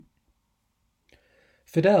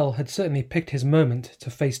Fidel had certainly picked his moment to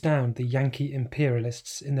face down the Yankee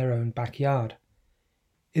imperialists in their own backyard.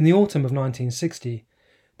 In the autumn of 1960,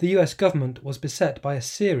 the US government was beset by a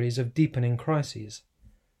series of deepening crises.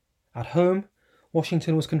 At home,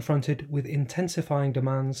 Washington was confronted with intensifying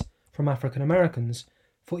demands from African Americans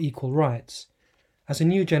for equal rights, as a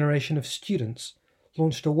new generation of students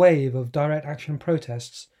launched a wave of direct action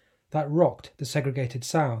protests that rocked the segregated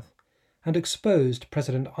South and exposed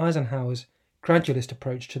President Eisenhower's gradualist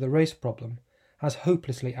approach to the race problem as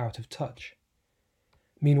hopelessly out of touch.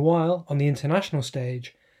 Meanwhile, on the international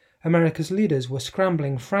stage, America's leaders were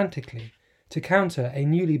scrambling frantically to counter a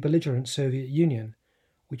newly belligerent Soviet Union,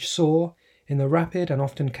 which saw, in the rapid and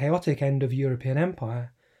often chaotic end of European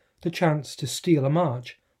empire, the chance to steal a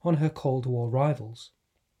march on her Cold War rivals.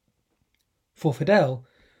 For Fidel,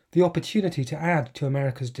 the opportunity to add to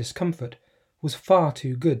America's discomfort was far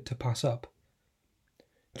too good to pass up.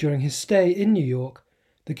 During his stay in New York,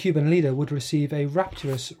 the Cuban leader would receive a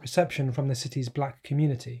rapturous reception from the city's black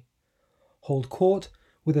community, hold court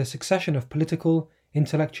with a succession of political,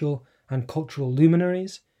 intellectual, and cultural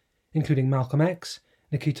luminaries, including Malcolm X,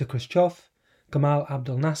 Nikita Khrushchev, Gamal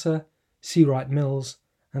Abdel Nasser, C. Wright Mills,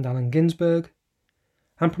 and Allen Ginsberg,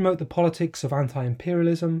 and promote the politics of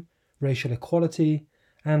anti-imperialism, racial equality,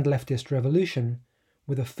 and leftist revolution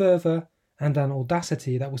with a fervour and an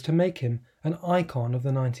audacity that was to make him an icon of the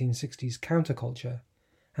 1960s counterculture,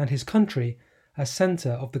 and his country a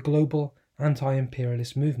centre of the global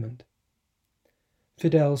anti-imperialist movement.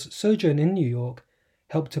 Fidel's sojourn in New York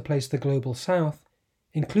helped to place the global South,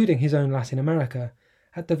 including his own Latin America,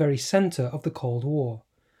 at the very centre of the Cold War,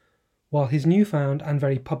 while his newfound and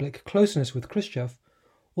very public closeness with Khrushchev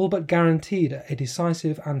all but guaranteed a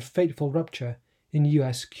decisive and fateful rupture in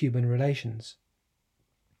US-Cuban relations.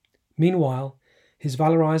 Meanwhile, his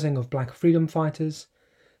valorizing of black freedom fighters,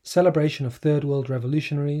 celebration of Third World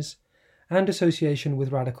revolutionaries, and association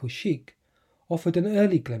with radical chic offered an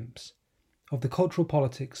early glimpse of the cultural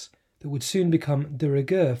politics that would soon become de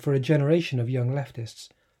rigueur for a generation of young leftists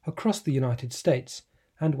across the United States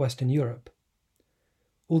and Western Europe.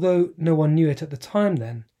 Although no one knew it at the time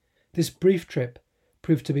then, this brief trip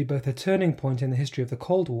proved to be both a turning point in the history of the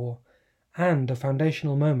Cold War and a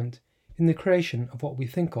foundational moment in the creation of what we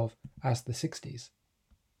think of as the 60s.